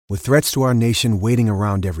With threats to our nation waiting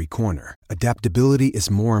around every corner, adaptability is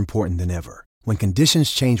more important than ever. When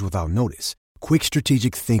conditions change without notice, quick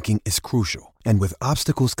strategic thinking is crucial. And with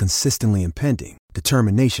obstacles consistently impending,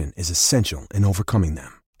 determination is essential in overcoming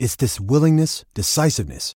them. It's this willingness,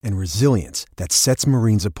 decisiveness, and resilience that sets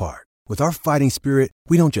Marines apart. With our fighting spirit,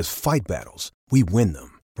 we don't just fight battles, we win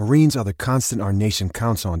them. Marines are the constant our nation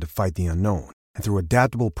counts on to fight the unknown. And through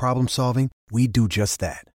adaptable problem solving, we do just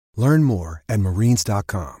that. Learn more at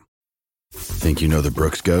marines.com. Think you know the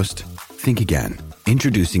Brooks Ghost? Think again.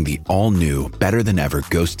 Introducing the all-new, better-than-ever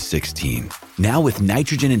Ghost 16. Now with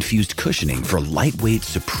nitrogen-infused cushioning for lightweight,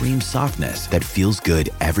 supreme softness that feels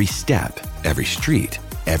good every step, every street,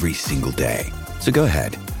 every single day. So go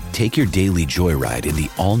ahead, take your daily joyride in the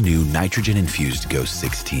all-new nitrogen-infused Ghost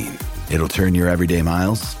 16. It'll turn your everyday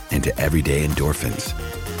miles into everyday endorphins.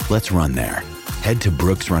 Let's run there. Head to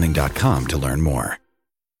brooksrunning.com to learn more.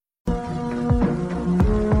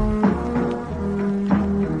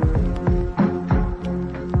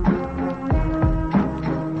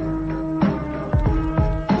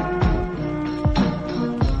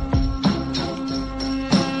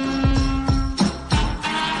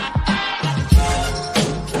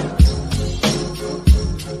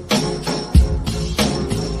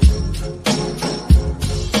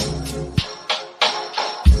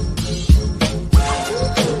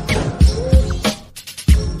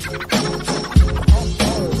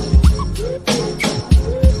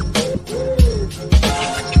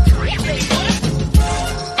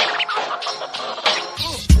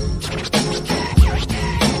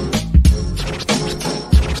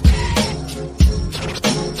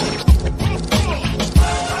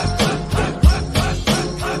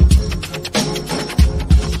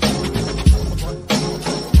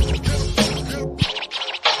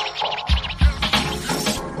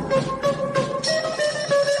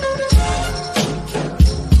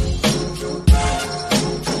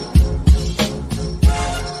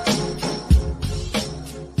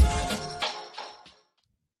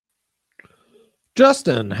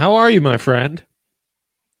 Justin, how are you, my friend?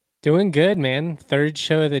 Doing good, man. Third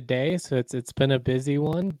show of the day, so it's been a busy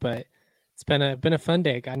one, but it's been a fun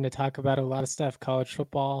day. Gotten to talk about a lot of stuff: college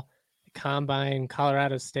football, the combine,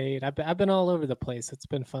 Colorado State. I've been all over the place. It's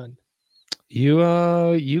been fun.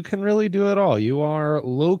 You can really do it all. You are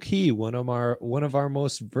low key one of our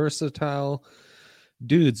most versatile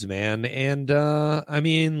dudes, man. And I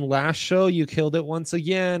mean, last show you killed it once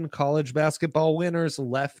again. College basketball winners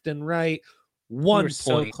left and right. We're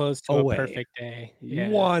so close to away. A perfect day. Yeah.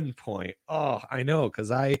 1 point. Oh, I know, because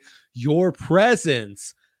your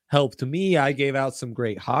presence helped me. I gave out some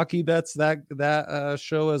great hockey bets that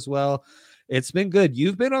show as well. It's been good.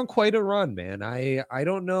 You've been on quite a run, man. I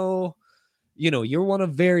don't know. You know, you're one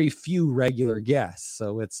of very few regular guests,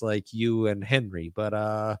 so it's like you and Henry. But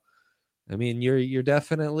I mean, you're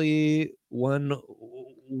definitely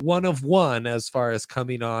one of one as far as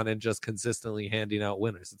coming on and just consistently handing out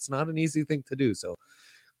winners. It's not an easy thing to do. So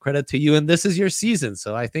credit to you. And this is your season.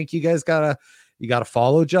 So I think you guys gotta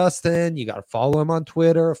follow Justin. You gotta follow him on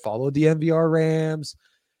Twitter, follow DNVR Rams,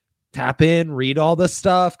 tap in, read all the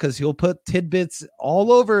stuff, because he'll put tidbits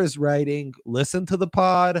all over his writing. Listen to the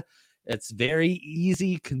pod. It's very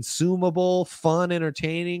easy, consumable, fun,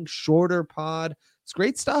 entertaining, shorter pod. It's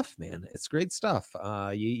great stuff, man. It's great stuff.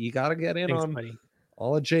 You got to get in. Thanks, on buddy.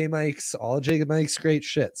 all of J Mike's great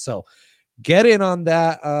shit. So get in on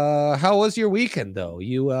that. How was your weekend though?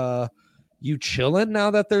 You chilling now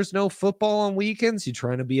that there's no football on weekends? You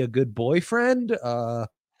trying to be a good boyfriend?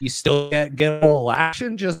 You still get a little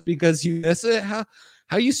action just because you miss it?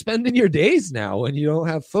 How you spending your days now when you don't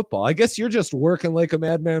have football? I guess you're just working like a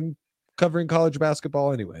madman covering college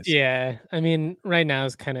basketball anyways. Yeah. I mean, right now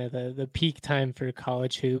is kind of the peak time for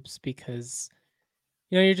college hoops because,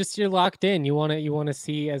 you know, you're locked in. You want to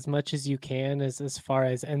see as much as you can as far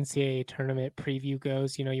as NCAA tournament preview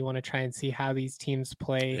goes. You know, you want to try and see how these teams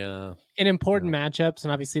play in important matchups.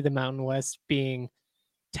 And obviously the Mountain West being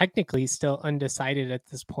technically still undecided at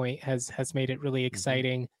this point has made it really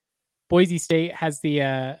exciting. Boise State has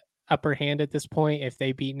the upper hand at this point. If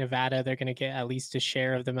they beat Nevada, they're going to get at least a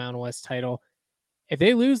share of the Mountain West title. If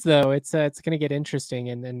they lose, though, it's going to get interesting.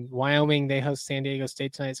 And then Wyoming, they host San Diego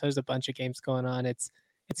State tonight, so there's a bunch of games going on. It's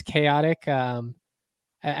chaotic.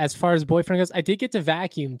 As far as boyfriend goes, I did get to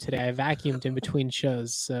vacuum today. I vacuumed in between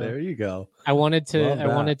shows. So there you go. I wanted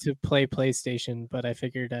to play PlayStation, but I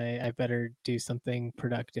figured I better do something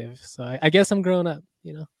productive. So I guess I'm growing up,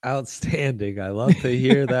 you know. Outstanding. I love to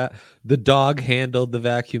hear that. The dog handled the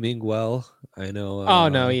vacuuming well. I know. Oh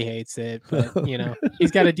no, he hates it, but you know,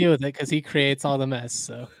 he's got to deal with it because he creates all the mess.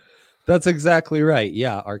 So That's exactly right.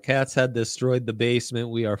 Yeah, our cats had destroyed the basement.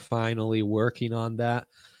 We are finally working on that.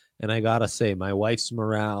 And I gotta say, my wife's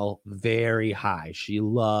morale very high. She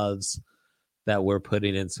loves that we're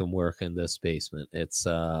putting in some work in this basement. It's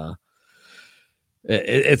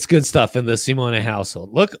good stuff in the Simone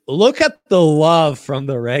household. Look at the love from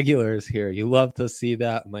the regulars here. You love to see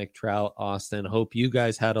that. Mike Trout, Austin. Hope you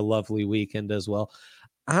guys had a lovely weekend as well.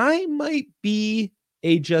 I might be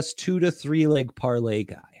a just 2 to 3 leg parlay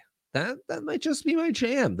guy. That might just be my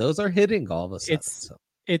jam. Those are hitting all of a sudden.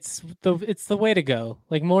 It's the way to go.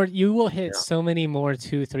 Like more, you will hit so many more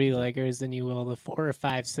 2-3 leggers than you will the 4 or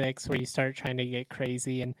 5, 6, where you start trying to get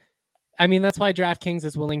crazy. And I mean, that's why DraftKings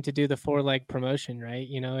is willing to do the 4-leg promotion, right?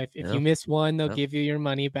 You know, if you miss one, they'll give you your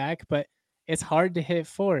money back, but it's hard to hit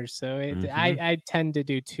 4. So I tend to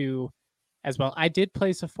do 2 as well. I did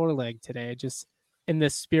place a 4-leg today, just in the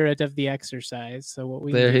spirit of the exercise. So what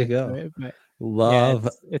we there you go. But love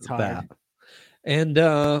it's hard. That. And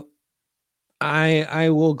I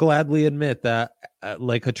will gladly admit that,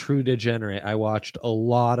 like a true degenerate, I watched a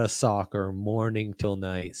lot of soccer morning till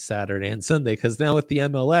night, Saturday and Sunday, because now with the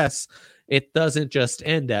MLS, it doesn't just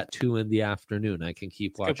end at 2 in the afternoon. I can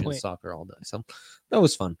keep watching soccer all day. So that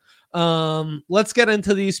was fun. Let's get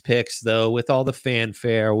into these picks, though, with all the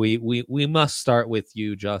fanfare. We must start with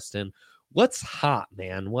you, Justin. What's hot,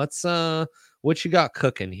 man? What you got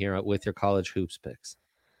cooking here with your college hoops picks?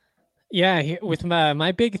 Yeah, with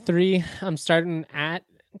my big 3, I'm starting at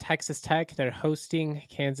Texas Tech. They're hosting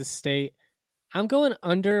Kansas State. I'm going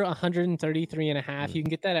under 133.5. You can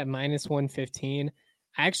get that at -115.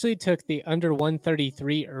 I actually took the under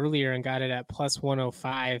 133 earlier and got it at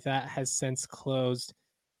 +105. That has since closed.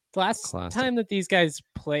 The last time that these guys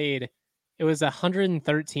played, it was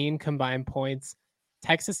 113 combined points.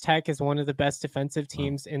 Texas Tech is one of the best defensive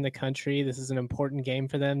teams in the country. This is an important game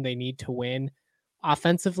for them. They need to win.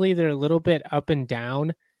 Offensively, they're a little bit up and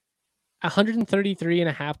down.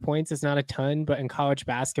 133.5 points is not a ton, but in college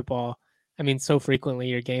basketball, I mean, so frequently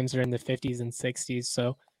your games are in the 50s and 60s.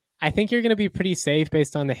 So I think you're going to be pretty safe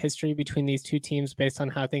based on the history between these two teams, based on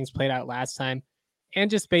how things played out last time,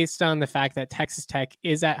 and just based on the fact that Texas Tech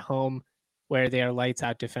is at home where they are lights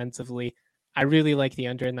out defensively. I really like the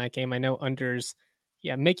under in that game. I know unders,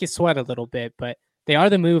 make you sweat a little bit, but they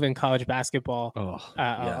are the move in college basketball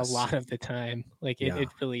a lot of the time. Like it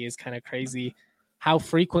really is kind of crazy how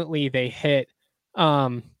frequently they hit.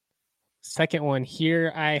 Second one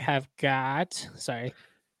here, I have got, sorry.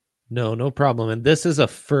 No problem. And this is a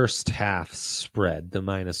first half spread, the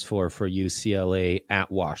 -4 for UCLA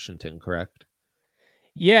at Washington, correct?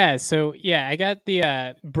 Yeah. So I got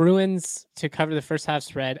the Bruins to cover the first half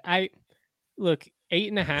spread.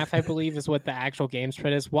 8.5, I believe, is what the actual game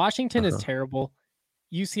spread is. Washington is terrible.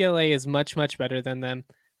 UCLA is much, much better than them.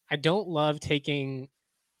 I don't love taking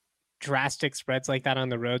drastic spreads like that on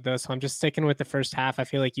the road, though, so I'm just sticking with the first half. I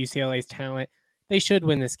feel like UCLA's talent, they should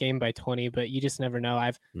win this game by 20, but you just never know.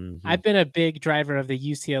 I've been a big driver of the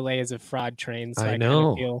UCLA as a fraud train, so I kind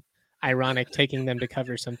of feel ironic taking them to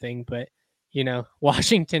cover something, but,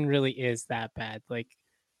 Washington really is that bad. Like,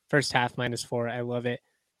 first half -4, I love it.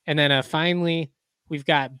 And then finally, we've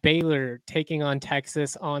got Baylor taking on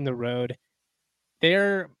Texas on the road.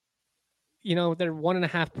 They're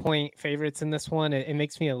 1.5 point favorites in this one. It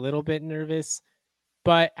makes me a little bit nervous,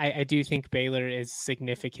 but I do think Baylor is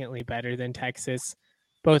significantly better than Texas,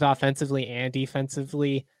 both offensively and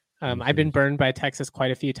defensively. I've been burned by Texas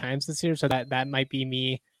quite a few times this year, so that might be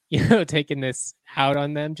me, taking this out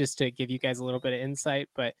on them just to give you guys a little bit of insight.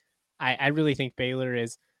 But I really think Baylor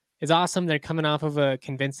is awesome. They're coming off of a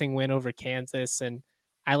convincing win over Kansas, and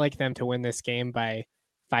I like them to win this game by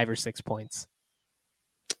 5 or 6 points.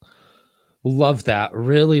 Love that.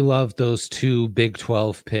 Really love those 2 Big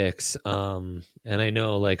 12 picks. And I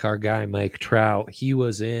know, like, our guy Mike Trout, he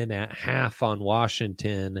was in at half on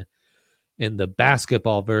Washington in the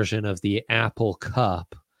basketball version of the Apple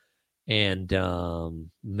Cup. And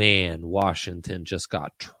man, Washington just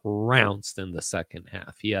got trounced in the second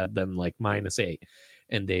half. He had them like -8,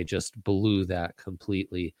 and they just blew that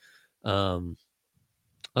completely. Oh,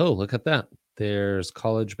 look at that. There's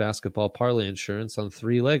college basketball parlay insurance on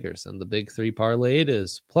 3-leggers, and the big 3 parlay it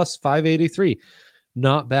is +583.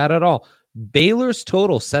 Not bad at all. Baylor's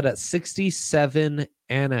total set at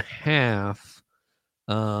 67.5.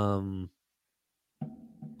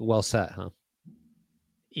 Well set, huh?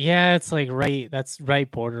 Yeah, it's like that's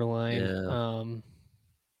right borderline. Yeah.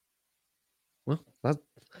 Well,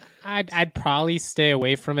 I'd probably stay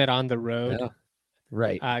away from it on the road. Yeah.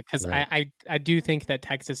 Right. Because I do think that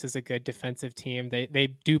Texas is a good defensive team.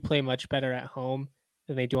 They do play much better at home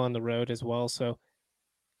than they do on the road as well. So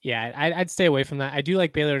Yeah, I'd stay away from that. I do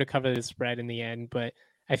like Baylor to cover the spread in the end, but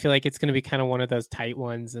I feel like it's going to be kind of one of those tight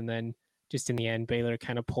ones. And then just in the end, Baylor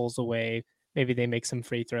kind of pulls away. Maybe they make some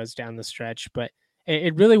free throws down the stretch, but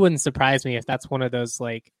it really wouldn't surprise me if that's one of those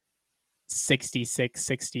like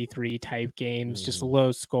 66-63 type games, just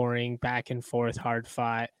low scoring, back and forth, hard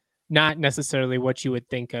fought. Not necessarily what you would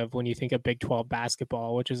think of when you think of Big 12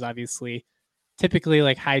 basketball, which is obviously typically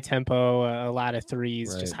like high tempo, a lot of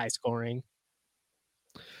threes, just high scoring.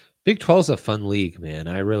 Big 12 is a fun league, man.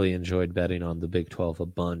 I really enjoyed betting on the Big 12 a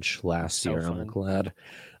bunch last year. Fun.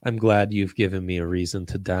 I'm glad you've given me a reason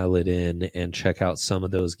to dial it in and check out some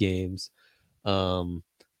of those games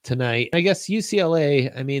tonight. I guess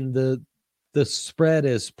UCLA, I mean, the spread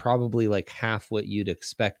is probably like half what you'd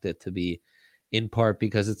expect it to be, in part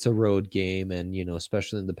because it's a road game, and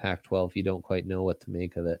especially in the Pac-12, you don't quite know what to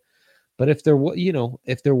make of it. But if there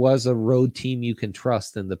was a road team you can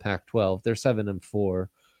trust in the Pac-12, they're 7-4.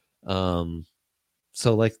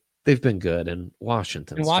 So like they've been good, and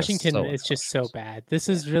Washington is just so bad. This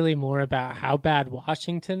is really more about how bad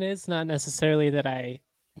Washington is, not necessarily that I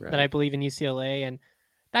believe in UCLA. And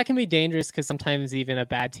that can be dangerous because sometimes even a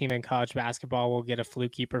bad team in college basketball will get a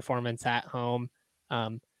fluky performance at home.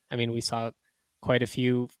 I mean, we saw quite a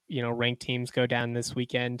few, ranked teams go down this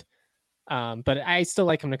weekend. But I still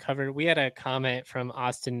like them to cover. We had a comment from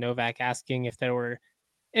Austin Novak asking if there were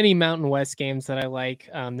any Mountain West games that I like.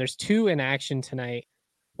 There's 2 in action tonight.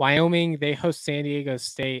 Wyoming, they host San Diego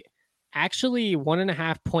State. Actually,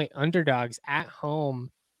 1.5 point underdogs at home.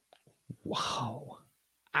 Wow.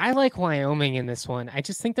 I like Wyoming in this one. I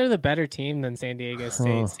just think they're the better team than San Diego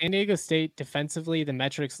State. San Diego State defensively, the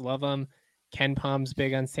metrics love them. Ken Palm's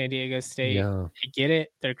big on San Diego State. Yeah. I get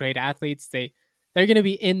it. They're great athletes. They're going to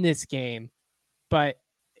be in this game, but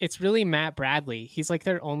it's really Matt Bradley. He's like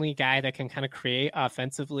their only guy that can kind of create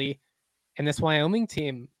offensively. And this Wyoming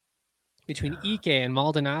team, between Ike and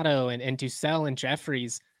Maldonado and Dussel and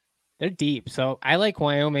Jeffries, they're deep. So I like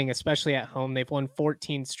Wyoming, especially at home. They've won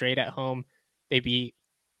 14 straight at home. They beat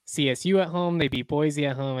CSU at home. They beat Boise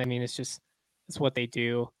at home. I mean, it's what they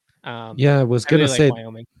do. I was going to say,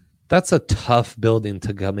 Wyoming. That's a tough building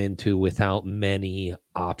to come into without many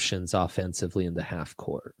options offensively in the half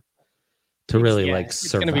court to really survive.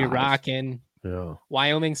 It's going to be rocking. Yeah.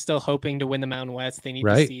 Wyoming's still hoping to win the Mountain West. They need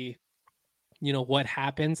to see, what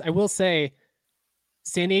happens. I will say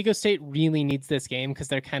San Diego State really needs this game because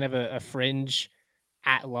they're kind of a fringe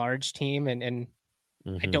at-large team, and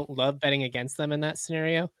I don't love betting against them in that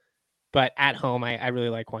scenario. But at home, I really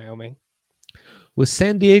like Wyoming. Was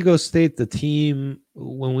San Diego State the team,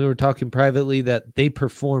 when we were talking privately, that they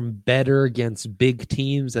perform better against big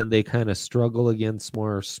teams and they kind of struggle against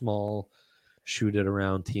more small,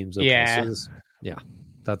 shoot-it-around teams? Yeah. Yeah,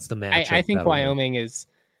 that's the matchup. I think Wyoming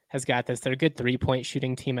has got this. They're a good three-point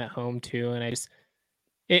shooting team at home, too.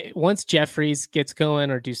 And once Jeffries gets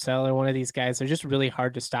going or Dussel or one of these guys, they're just really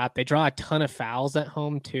hard to stop. They draw a ton of fouls at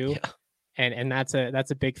home, too. Yeah. And that's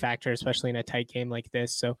a big factor, especially in a tight game like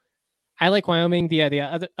this. So I like Wyoming.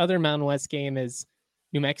 The other Mountain West game is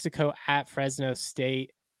New Mexico at Fresno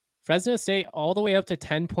State. Fresno State all the way up to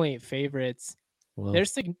 10-point favorites. Wow.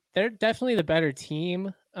 They're definitely the better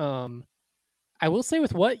team. I will say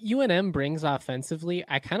with what UNM brings offensively,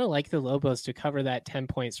 I kind of like the Lobos to cover that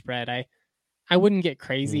 10-point spread. I wouldn't get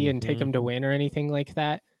crazy and take them to win or anything like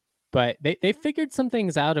that, but they figured some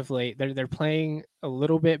things out of late. They're playing a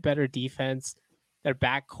little bit better defense. Their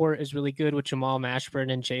backcourt is really good with Jamal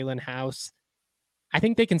Mashburn and Jalen House. I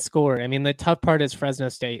think they can score. I mean, the tough part is Fresno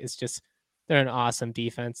State is just they're an awesome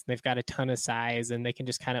defense. They've got a ton of size and they can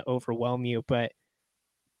just kind of overwhelm you. But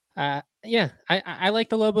I like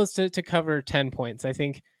the Lobos to cover 10 points. I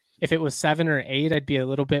think if it was 7 or 8, I'd be a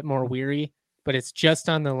little bit more weary. But it's just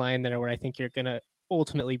on the line there where I think you're going to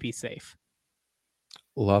ultimately be safe.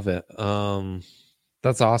 Love it.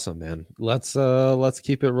 That's awesome, man. Let's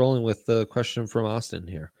keep it rolling with the question from Austin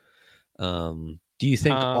here. Do you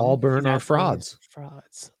think Auburn are frauds?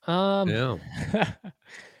 Yeah.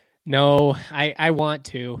 No, I want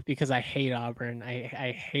to because I hate Auburn.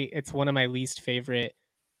 I hate it's one of my least favorite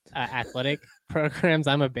athletic programs.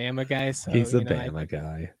 I'm a Bama guy, so he's a Bama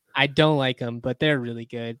guy. I don't like them, but they're really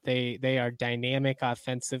good. They are dynamic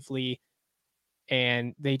offensively,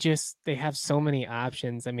 and they have so many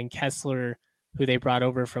options. I mean, Kessler, who they brought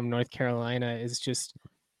over from North Carolina,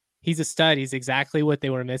 he's a stud. He's exactly what they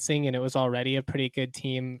were missing, and it was already a pretty good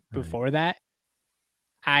team before that.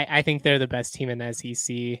 I think they're the best team in the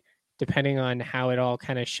SEC. Depending on how it all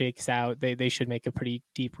kind of shakes out, they should make a pretty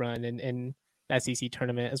deep run in the SEC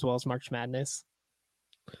tournament as well as March Madness.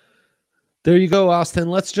 There you go, Austin.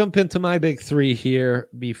 Let's jump into my big three here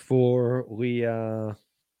before we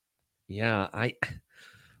Yeah,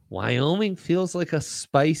 Wyoming feels like a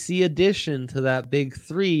spicy addition to that big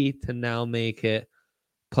three to now make it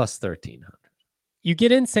plus 1,300. You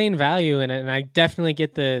get insane value in it, and I definitely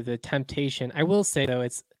get the temptation. I will say though,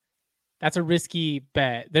 that's a risky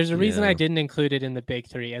bet. There's a reason I didn't include it in the big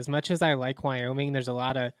three. As much as I like Wyoming, there's a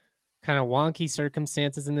lot of kind of wonky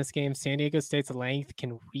circumstances in this game. San Diego State's length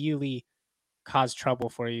can really cause trouble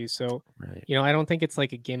for you. So, Right. I don't think it's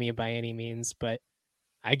like a gimme by any means, but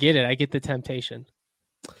I get it. I get the temptation.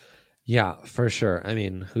 Yeah, for sure. I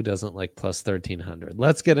mean, who doesn't like plus 1,300?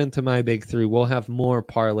 Let's get into my big three. We'll have more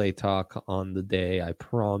parlay talk on the day, I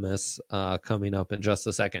promise, coming up in just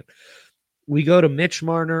a second. We go to Mitch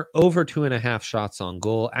Marner over 2.5 shots on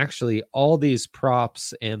goal. Actually, all these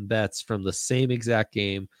props and bets from the same exact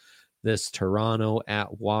game, this Toronto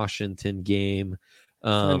at Washington game.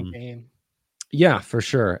 Fun game. Yeah, for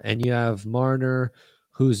sure. And you have Marner,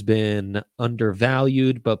 who's been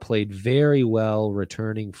undervalued but played very well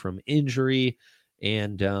returning from injury.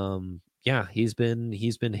 And he's been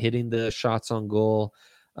hitting the shots on goal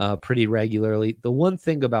pretty regularly. The one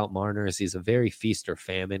thing about Marner is he's a very feast or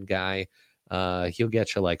famine guy. He'll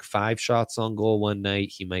get you like 5 shots on goal one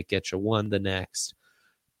night. He might get you 1 the next.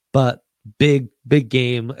 But big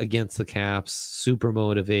game against the Caps, super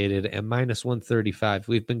motivated, and minus 135.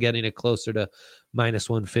 We've been getting it closer to minus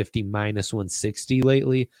 150, minus 160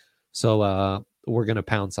 lately. So we're going to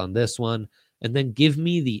pounce on this one. And then give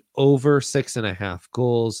me the over 6.5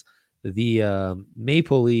 goals. The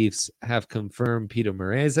Maple Leafs have confirmed Peter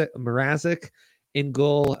Mrazek in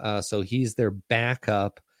goal. So he's their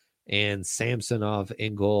backup, and Samsonov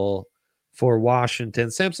in goal for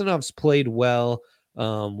Washington. Samsonov's played well.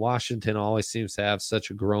 Washington always seems to have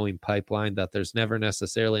such a growing pipeline that there's never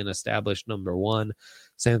necessarily an established number one.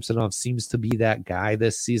 Samsonov seems to be that guy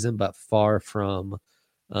this season, but far from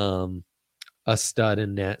a stud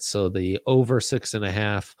in net. So the over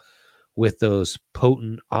 6.5 with those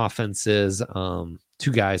potent offenses, 2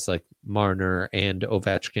 guys like Marner and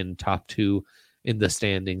Ovechkin, top 2 in the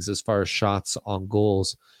standings as far as shots on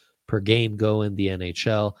goals per game go in the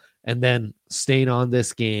NHL. And then staying on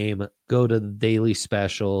this game, go to the daily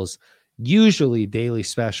specials. Usually daily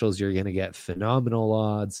specials, you're going to get phenomenal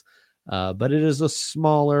odds, but it is a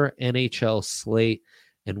smaller NHL slate,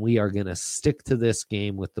 and we are going to stick to this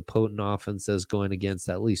game with the potent offenses going against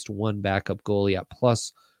at least one backup goalie at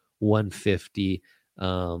plus 150.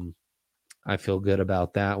 I feel good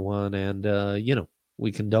about that one, and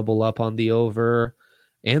we can double up on the over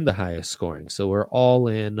and the highest scoring. So we're all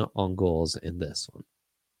in on goals in this one.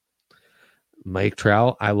 Mike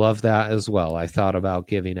Trout, I love that as well. I thought about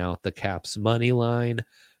giving out the Caps money line.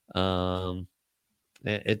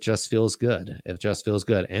 It just feels good. It just feels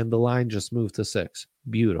good. And the line just moved to 6.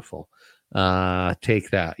 Beautiful.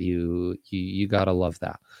 Take that. You got to love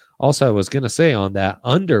that. Also, I was going to say on that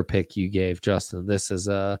under pick you gave, Justin, this is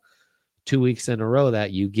 2 weeks in a row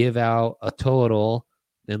that you give out a total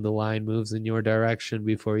and the line moves in your direction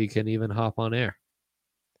before you can even hop on air.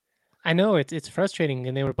 I know it's frustrating,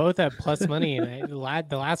 and they were both at plus money, and the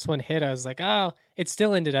last one hit. I was like, oh, it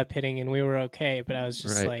still ended up hitting, and we were okay. But I was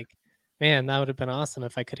just like, man, that would have been awesome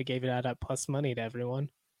if I could have gave it out at plus money to everyone.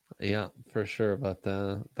 Yeah, for sure. But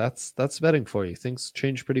that's betting for you. Things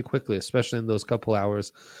change pretty quickly, especially in those couple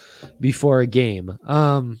hours before a game.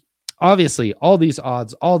 Obviously, all these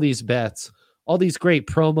odds, all these bets, all these great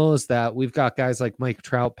promos that we've got guys like Mike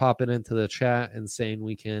Trout popping into the chat and saying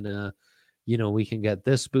we can. We can get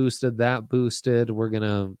this boosted, that boosted. We're going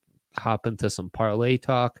to hop into some parlay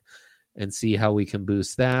talk and see how we can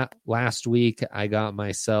boost that. Last week, I got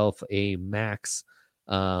myself a max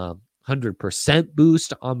 100%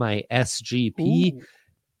 boost on my SGP. Ooh.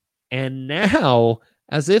 And now,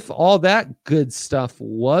 as if all that good stuff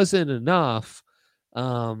wasn't enough,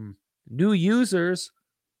 new users,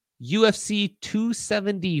 UFC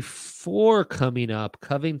 274 coming up,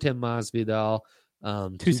 Covington Masvidal.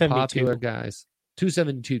 2 popular guys.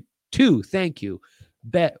 272. Thank you.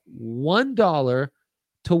 Bet $1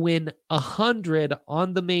 to win 100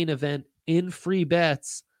 on the main event in free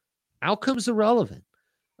bets. Outcome's irrelevant.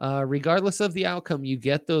 Regardless of the outcome, you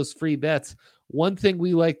get those free bets. One thing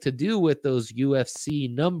we like to do with those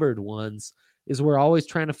UFC numbered ones is we're always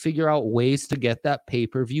trying to figure out ways to get that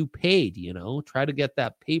pay-per-view paid, try to get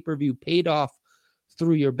that pay-per-view paid off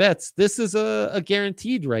through your bets. This is a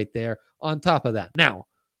guaranteed right there on top of that. Now,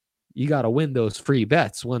 you got to win those free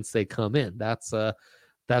bets once they come in. That's the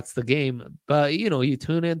game. But, you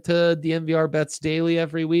tune into DNVR Bets Daily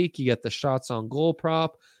every week. You get the shots on goal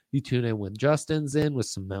prop. You tune in when Justin's in with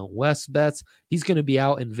some Mount West bets. He's going to be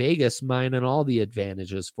out in Vegas mining all the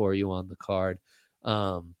advantages for you on the card.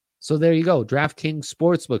 So there you go. DraftKings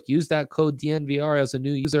Sportsbook. Use that code DNVR as a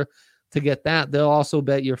new user to get that. They'll also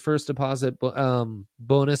bet your first deposit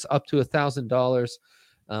bonus up to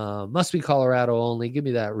 $1,000. Must be Colorado only. Give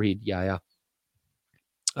me that read. Yeah.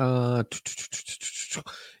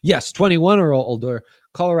 Yes, 21 or older.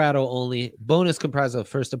 Colorado only. Bonus comprised of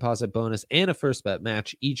first deposit bonus and a first bet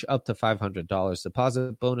match, each up to $500.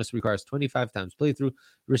 Deposit bonus requires 25 times playthrough.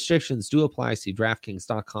 Restrictions do apply. See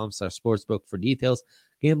DraftKings.com/sportsbook for details.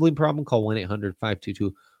 Gambling problem? Call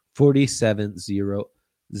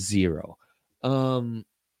 1-800-522-4700.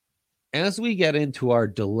 As we get into our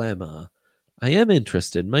dilemma, I am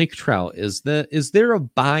interested. Mike Trout, is there a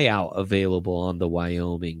buyout available on the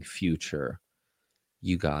Wyoming future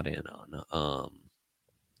you got in on?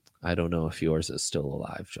 I don't know if yours is still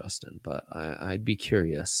alive, Justin, but I'd be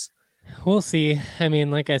curious. We'll see. I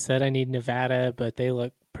mean, like I said, I need Nevada, but they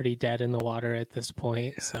look pretty dead in the water at this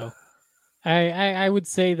point. So I would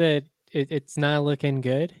say that it's not looking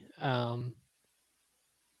good.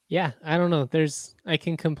 Yeah, I don't know. I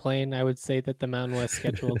can complain. I would say that the Mountain West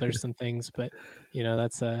schedule, there's some things, but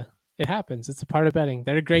that's it happens. It's a part of betting.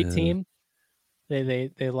 They're a great team.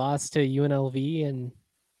 They lost to UNLV, and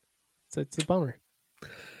it's a bummer.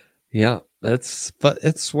 Yeah, but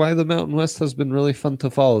it's why the Mountain West has been really fun to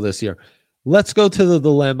follow this year. Let's go to the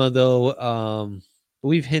dilemma, though.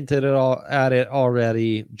 We've hinted at it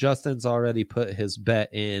already. Justin's already put his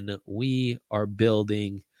bet in. We are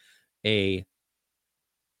building a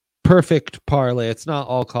perfect parlay. It's not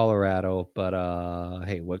all Colorado, but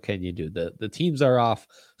hey, what can you do? The teams are off.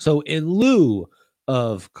 So in lieu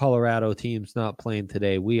of Colorado teams not playing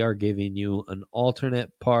today, we are giving you an alternate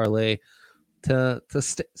parlay to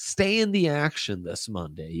stay in the action this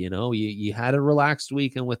Monday. You had a relaxed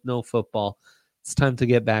weekend with no football. It's time to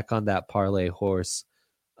get back on that parlay horse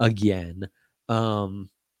again. And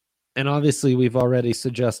obviously we've already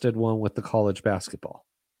suggested one with the college basketball.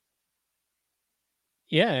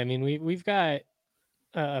 Yeah, I mean, we've got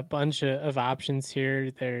a bunch of options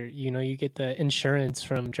here. There, you get the insurance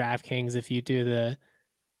from DraftKings if you do the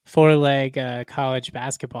 4-leg college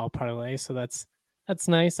basketball parlay. So that's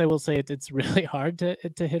nice. I will say it's really hard to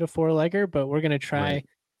hit a 4-legger, but we're gonna try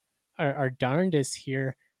our darndest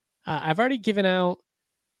here. I've already given out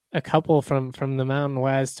a couple from the Mountain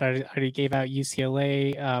West. I already gave out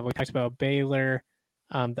UCLA. We talked about Baylor,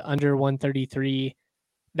 the under 133.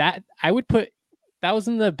 That I would put. That was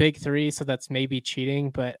in the big three, so that's maybe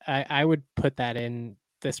cheating, but I would put that in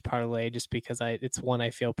this parlay just because it's one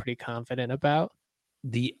I feel pretty confident about.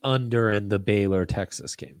 The under in the Baylor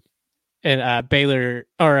Texas game. And Baylor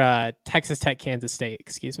or Texas Tech, Kansas State,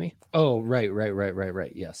 excuse me. Oh, right.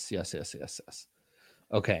 Yes.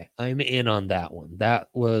 Okay, I'm in on that one. That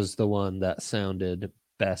was the one that sounded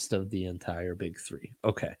best of the entire big three.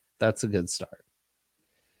 Okay, that's a good start.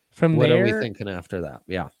 What are we thinking after that?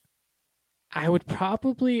 Yeah. I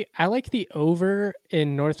like the over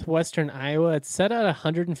in Northwestern Iowa. It's set at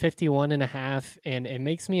 151.5, and it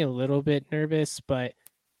makes me a little bit nervous, but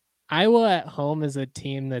Iowa at home is a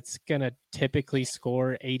team that's going to typically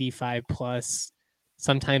score 85 plus,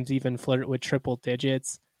 sometimes even flirt with triple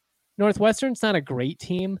digits. Northwestern's not a great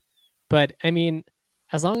team, but I mean,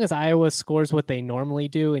 as long as Iowa scores what they normally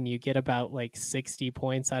do and you get about like 60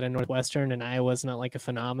 points out of Northwestern, and Iowa's not like a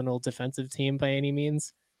phenomenal defensive team by any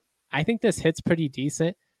means, I think this hits pretty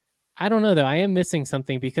decent. I don't know, though. I am missing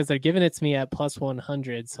something because they're giving it to me at plus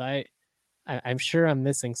 100. So I'm sure I'm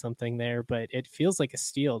missing something there, but it feels like a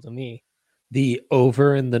steal to me. The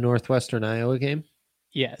over in the Northwestern Iowa game?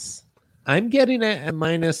 Yes. I'm getting it at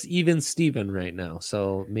minus even Steven right now.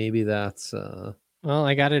 So maybe that's... Well,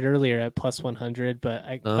 I got it earlier at plus 100, but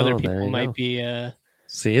other people might be...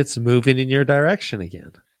 See, it's moving in your direction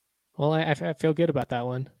again. Well, I feel good about that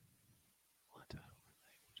one.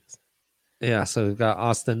 Yeah, so we've got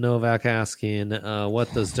Austin Novak asking,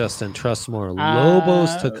 what does Justin trust more,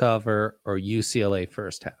 Lobos to cover or UCLA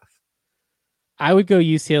first half? I would go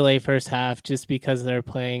UCLA first half just because they're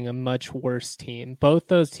playing a much worse team. Both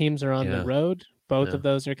those teams are on the road. Both of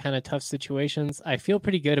those are kind of tough situations. I feel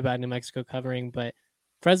pretty good about New Mexico covering, but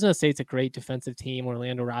Fresno State's a great defensive team.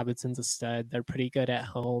 Orlando Robinson's a stud. They're pretty good at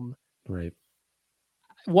home. Right.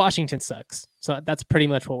 Washington sucks. So that's pretty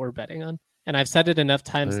much what we're betting on. And I've said it enough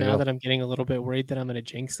times now that I'm getting a little bit worried that I'm going to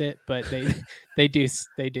jinx it, but they do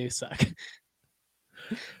suck.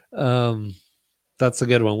 That's a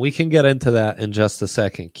good one. We can get into that in just a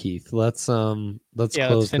second, Keith. Let's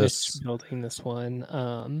close finish building this one.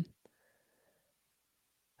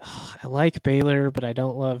 I like Baylor, but I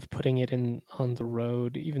don't love putting it in on the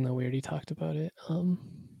road, even though we already talked about it.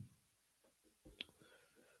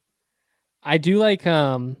 I do like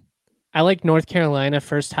I like North Carolina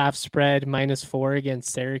first half spread -4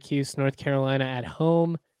 against Syracuse. North Carolina at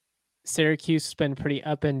home. Syracuse has been pretty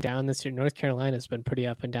up and down this year. North Carolina's been pretty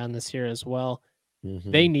up and down this year as well.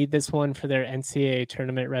 They need this one for their NCAA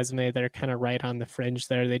tournament resume. They're kind of right on the fringe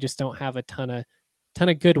there. They just don't have a ton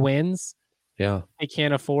of good wins. Yeah. They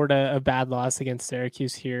can't afford a bad loss against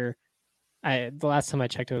Syracuse here. The last time I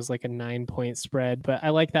checked, it was like a 9-point spread, but I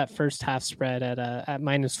like that first half spread at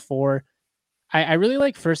 -4. I really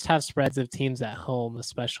like first half spreads of teams at home,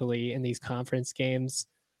 especially in these conference games.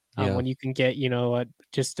 Yeah. When you can get,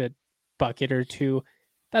 just a bucket or two,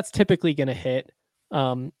 that's typically going to hit.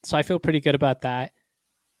 So I feel pretty good about that.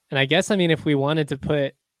 And I guess, if we wanted to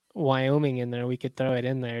put Wyoming in there, we could throw it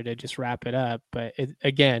in there to just wrap it up. But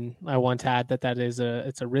again, I want to add that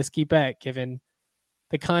it's a risky bet given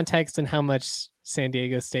the context and how much San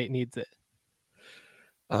Diego State needs it.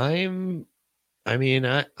 I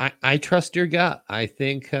trust your gut. I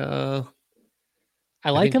think I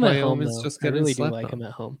like him at home. Just I really do like him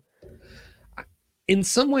at home. In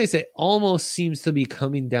some ways, it almost seems to be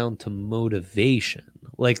coming down to motivation.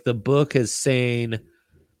 Like the book is saying,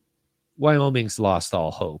 Wyoming's lost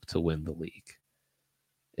all hope to win the league.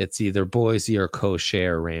 It's either Boise or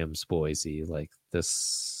Kosher Rams Boise. Like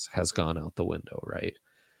this has gone out the window, right?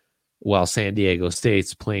 While San Diego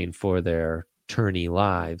State's playing for their tourney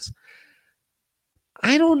lives.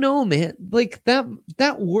 I don't know, man. Like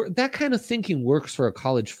that kind of thinking works for a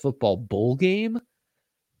college football bowl game.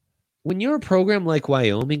 When you're a program like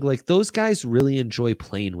Wyoming, like those guys really enjoy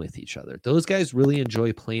playing with each other. Those guys really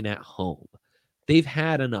enjoy playing at home. They've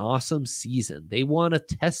had an awesome season. They want to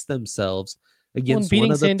test themselves against beating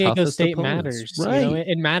one of the San Diego toughest State opponents. matters. Right.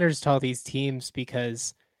 It matters to all these teams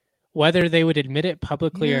because whether they would admit it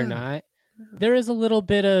publicly or not, there is a little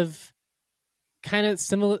bit of kind of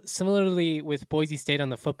similarly with Boise State on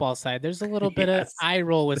the football side. There's a little bit of eye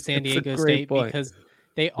roll with San Diego State because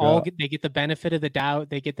they get the benefit of the doubt.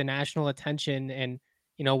 They get the national attention, and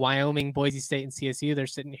Wyoming, Boise State, and CSU. They're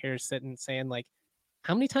sitting saying like,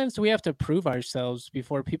 how many times do we have to prove ourselves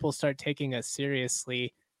before people start taking us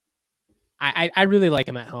seriously? I really like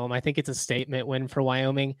them at home. I think it's a statement win for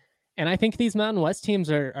Wyoming, and I think these Mountain West teams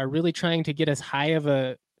are really trying to get as high of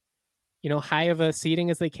a seeding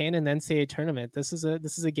as they can in the NCAA tournament. This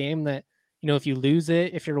is a game that, if you lose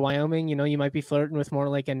it, if you're Wyoming, you might be flirting with more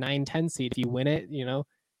like a 9-10 seed. If you win it, you're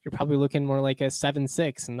probably looking more like a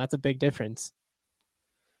 7-6, and that's a big difference.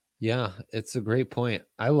 Yeah, it's a great point.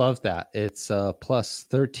 I love that. It's plus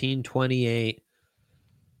 1328.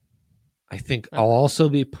 I think I'll also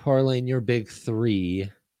be parlaying your big 3,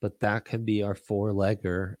 but that can be our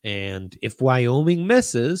 4-legger. And if Wyoming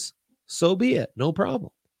misses, so be it. No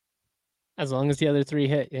problem. As long as the other 3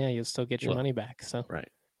 hit, you'll still get your money back. So right.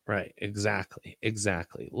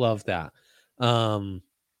 Exactly. Love that.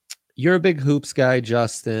 You're a big hoops guy,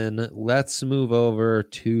 Justin. Let's move over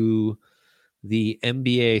to the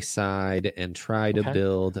NBA side and try to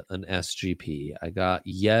build an SGP. I got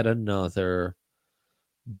yet another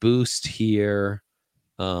boost here.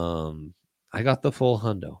 I got the full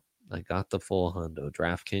hundo.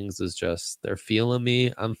 DraftKings is just, they're feeling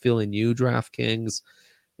me. I'm feeling you, DraftKings.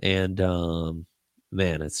 And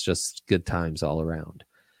man, it's just good times all around.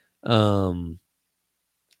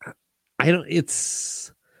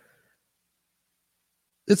 It's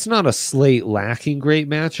not a slate lacking great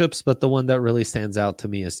matchups, but the one that really stands out to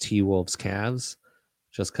me is T-Wolves Cavs,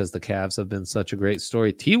 just because the Cavs have been such a great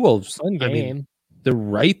story. T-Wolves, fun game. They're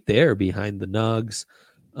right there behind the Nugs.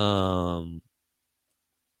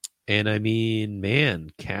 And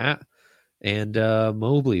man, Cat and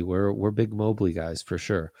Mobley, we're big Mobley guys for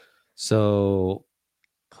sure. So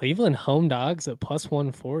Cleveland home dogs at plus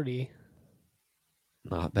 140.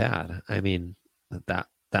 Not bad.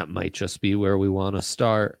 That might just be where we want to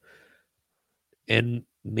start. And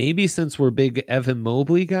maybe since we're big Evan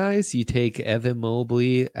Mobley guys, you take Evan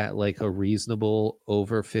Mobley at like a reasonable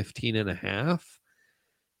over 15.5.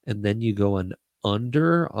 And then you go an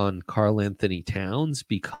under on Karl Anthony Towns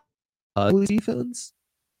because of defense.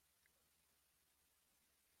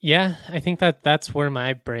 Yeah, I think that's where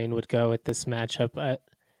my brain would go with this matchup.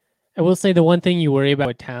 I will say the one thing you worry about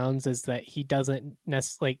with Towns is that he doesn't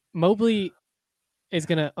necessarily, Mobley is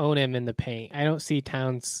going to own him in the paint. I don't see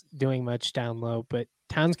Towns doing much down low, but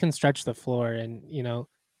Towns can stretch the floor, and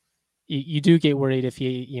you do get worried if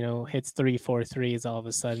he hits 3-4 threes all of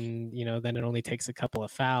a sudden. Then it only takes a couple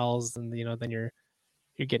of fouls, and then you're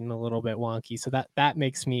getting a little bit wonky. So that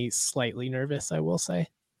makes me slightly nervous, I will say.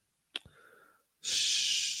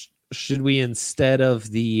 Should we, instead of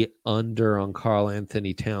the under on Karl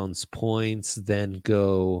Anthony Towns points, then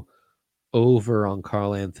go over on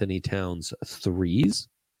Karl Anthony Towns threes?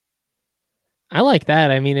 I like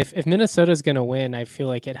that. I mean, if Minnesota's going to win, I feel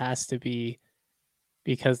like it has to be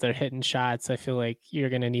because they're hitting shots. I feel like you're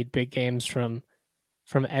going to need big games from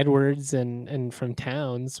Edwards and from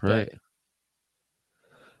Towns. But Right.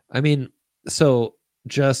 I mean, so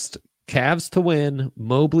just Cavs to win,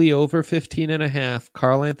 Mobley over 15.5,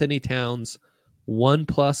 Karl Anthony Towns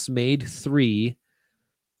 1+ made 3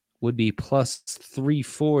 would be plus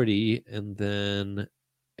 340. And then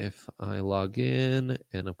if I log in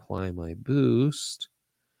and apply my boost,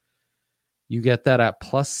 you get that at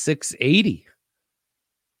plus 680.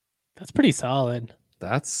 that's pretty solid.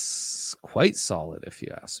 That's quite solid if you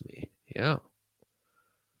ask me. Yeah.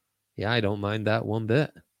 Yeah, I don't mind that one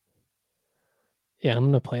bit. Yeah, I'm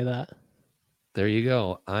going to play that. There you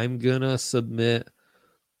go. I'm going to submit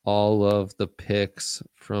all of the picks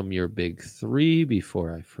from your big three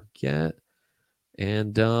before I forget.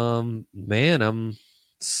 And man,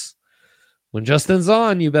 when Justin's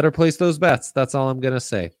on, you better place those bets. That's all I'm going to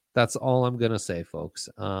say. That's all I'm going to say, folks.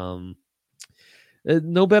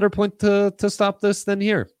 No better point to stop this than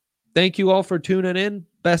here. Thank you all for tuning in.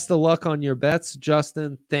 Best of luck on your bets.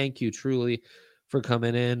 Justin, thank you truly for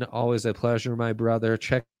coming in. Always a pleasure, my brother.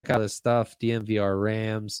 Check out his stuff, DNVR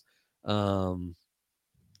Rams. Give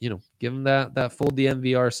them that full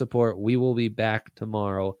DNVR support. We will be back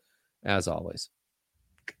tomorrow, as always.